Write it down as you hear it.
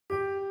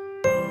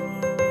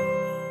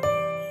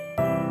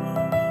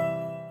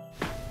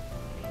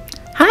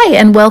Hi,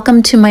 and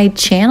welcome to my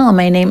channel.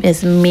 My name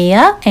is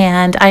Mia,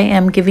 and I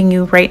am giving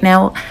you right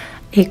now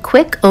a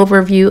quick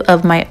overview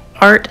of my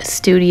art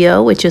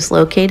studio, which is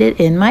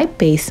located in my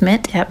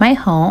basement at my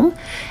home.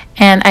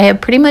 And I have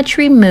pretty much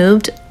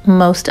removed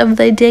most of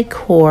the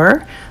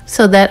decor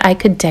so that I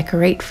could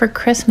decorate for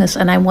Christmas.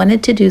 And I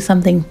wanted to do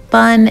something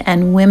fun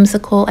and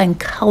whimsical and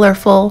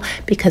colorful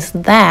because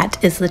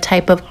that is the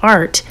type of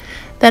art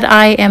that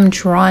I am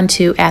drawn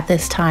to at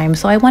this time.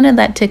 So I wanted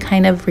that to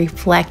kind of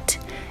reflect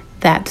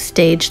that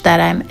stage that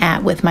I'm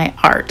at with my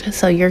art.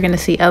 So you're going to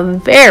see a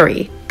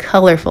very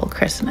colorful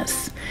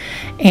Christmas.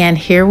 And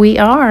here we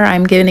are.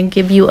 I'm going to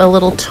give you a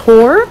little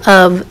tour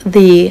of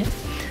the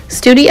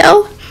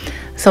studio.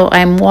 So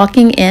I'm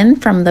walking in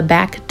from the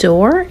back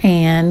door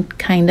and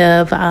kind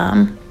of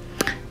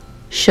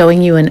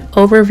showing you an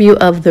overview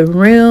of the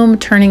room.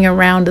 Turning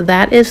around,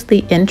 that is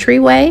the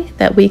entryway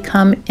that we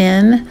come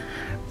in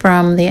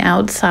from the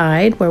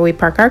outside where we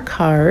park our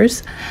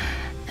cars.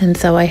 And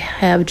so I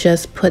have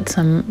just put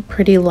some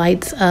pretty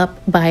lights up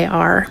by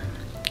our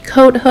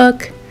coat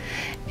hook.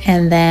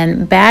 And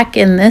then back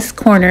in this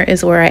corner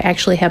is where I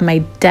actually have my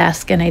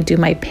desk and I do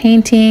my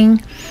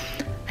painting.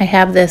 I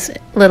have this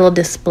little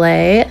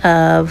display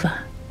of,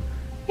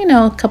 you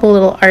know, a couple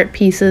little art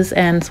pieces,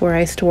 and it's where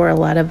I store a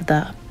lot of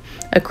the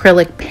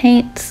acrylic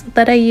paints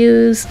that I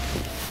use.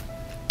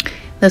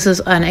 This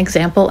is an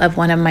example of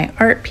one of my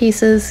art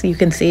pieces. You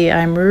can see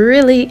I'm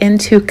really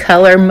into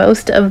color.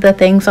 Most of the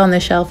things on the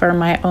shelf are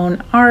my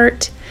own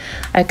art.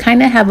 I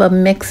kind of have a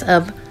mix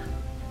of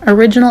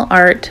original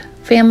art,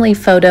 family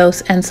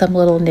photos, and some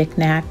little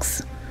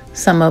knickknacks,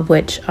 some of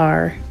which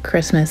are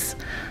Christmas.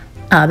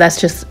 That's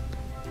just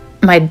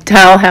my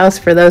dollhouse.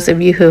 For those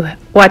of you who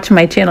watch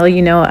my channel,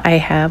 you know I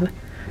have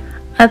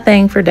a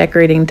thing for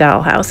decorating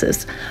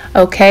dollhouses.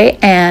 Okay,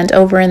 and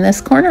over in this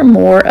corner,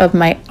 more of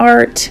my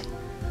art,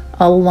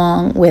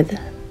 along with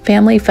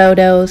family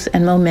photos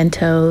and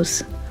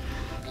mementos.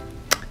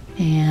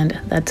 And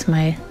that's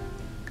I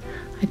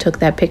took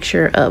that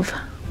picture of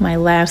my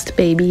last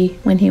baby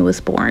when he was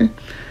born.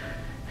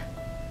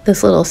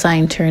 This little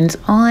sign turns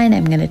on.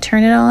 I'm going to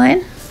turn it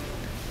on.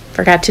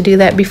 Forgot to do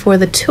that before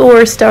the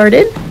tour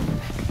started.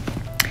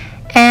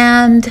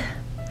 And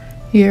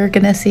you're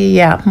going to see,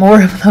 yeah,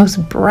 more of those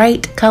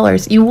bright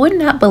colors. You would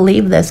not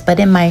believe this, but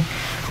in my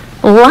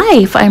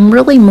life, I'm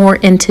really more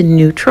into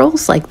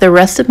neutrals. Like the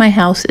rest of my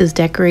house is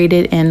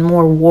decorated in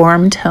more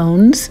warm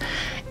tones.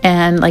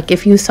 And like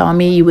if you saw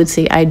me, you would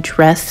see I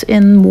dress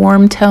in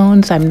warm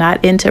tones. I'm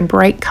not into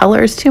bright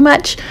colors too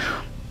much,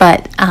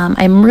 but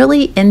I'm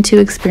really into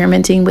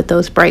experimenting with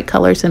those bright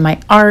colors in my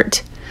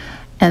art.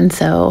 And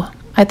so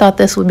I thought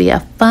this would be a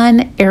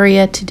fun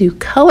area to do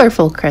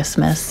colorful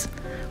Christmas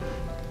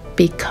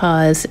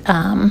because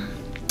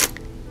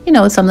you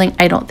know, it's something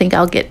I don't think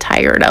I'll get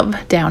tired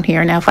of down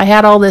here. Now, if I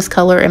had all this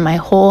color in my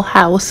whole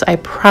house, I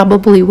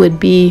probably would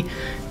be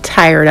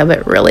tired of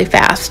it really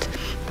fast.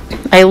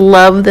 I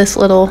love this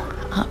little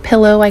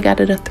pillow I got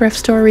at a thrift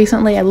store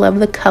recently. I love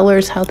the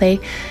colors, how they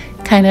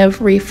kind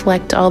of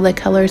reflect all the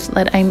colors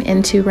that I'm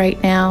into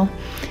right now.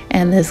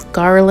 And this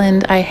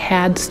garland I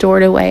had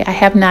stored away. I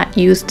have not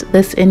used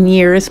this in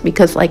years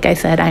because, like I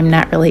said, I'm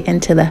not really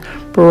into the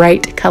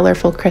bright,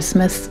 colorful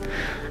Christmas.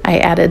 I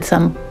added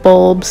some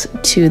bulbs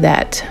to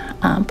that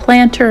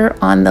planter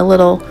on the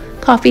little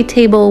coffee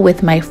table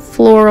with my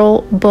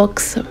floral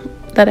books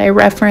that I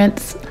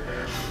reference.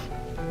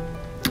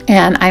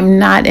 And I'm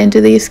not into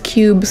these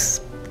cube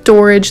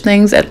storage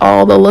things at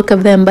all, the look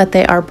of them, but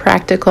they are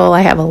practical.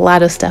 I have a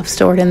lot of stuff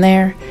stored in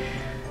there.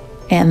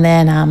 And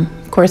then,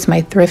 of course,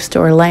 my thrift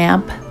store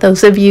lamp.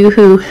 Those of you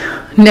who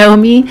know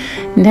me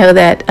know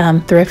that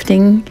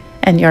thrifting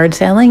and yard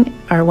selling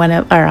are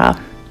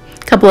a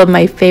couple of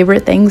my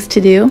favorite things to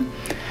do.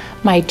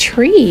 My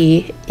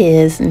tree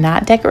is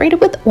not decorated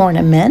with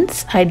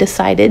ornaments. I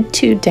decided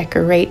to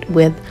decorate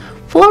with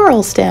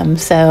floral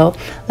stems. So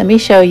let me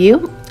show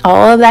you.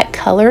 All of that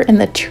color in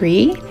the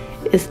tree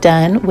is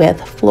done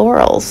with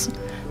florals.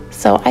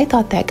 So I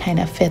thought that kind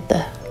of fit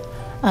the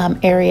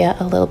area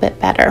a little bit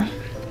better.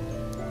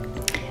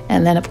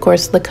 And then, of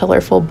course, the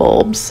colorful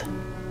bulbs.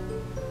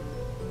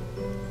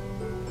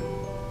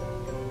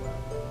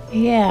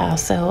 Yeah,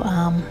 so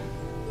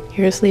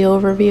here's the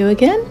overview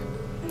again.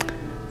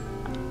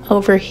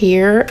 Over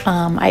here,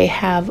 I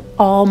have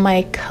all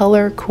my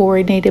color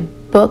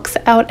coordinated books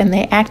out, and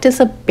they act as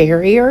a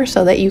barrier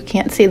so that you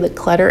can't see the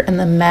clutter and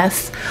the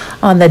mess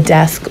on the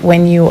desk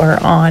when you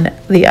are on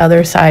the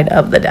other side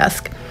of the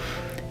desk.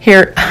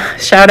 Here,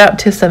 shout out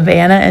to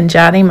Savannah and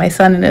Johnny, my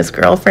son and his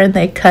girlfriend.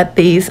 They cut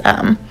these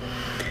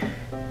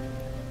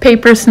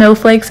paper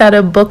snowflakes out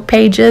of book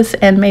pages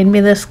and made me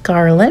this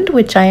garland,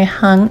 which I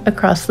hung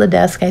across the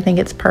desk. I think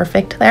it's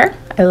perfect there.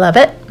 I love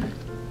it.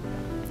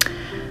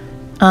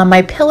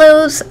 My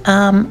pillows,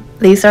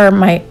 these are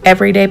my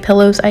everyday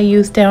pillows I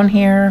use down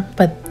here,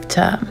 but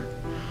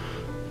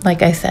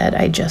like I said,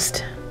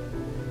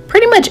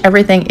 pretty much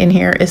everything in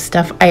here is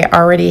stuff I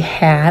already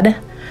had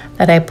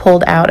that I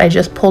pulled out. I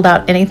just pulled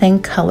out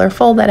anything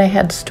colorful that I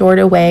had stored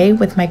away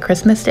with my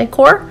Christmas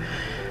decor.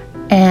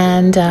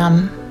 And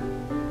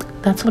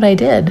that's what I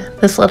did.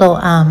 This little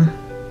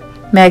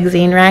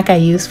magazine rack I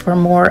use for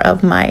more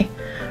of my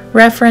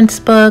reference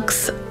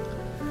books.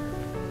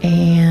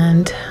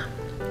 And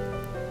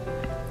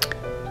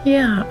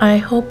yeah, I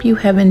hope you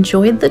have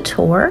enjoyed the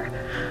tour.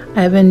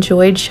 I've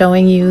enjoyed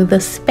showing you the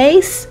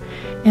space,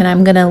 and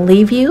I'm gonna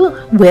leave you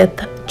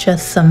with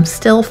just some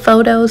still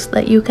photos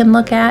that you can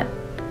look at.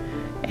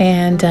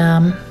 And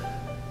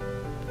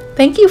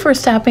thank you for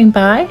stopping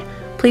by.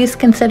 Please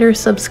consider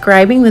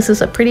subscribing. This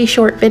is a pretty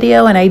short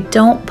video and I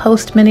don't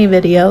post many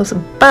videos,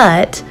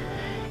 but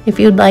if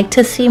you'd like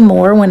to see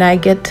more when I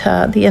get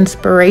the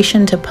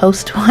inspiration to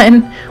post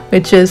one,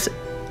 which is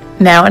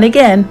now and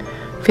again,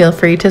 feel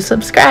free to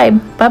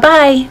subscribe.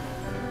 Bye-bye.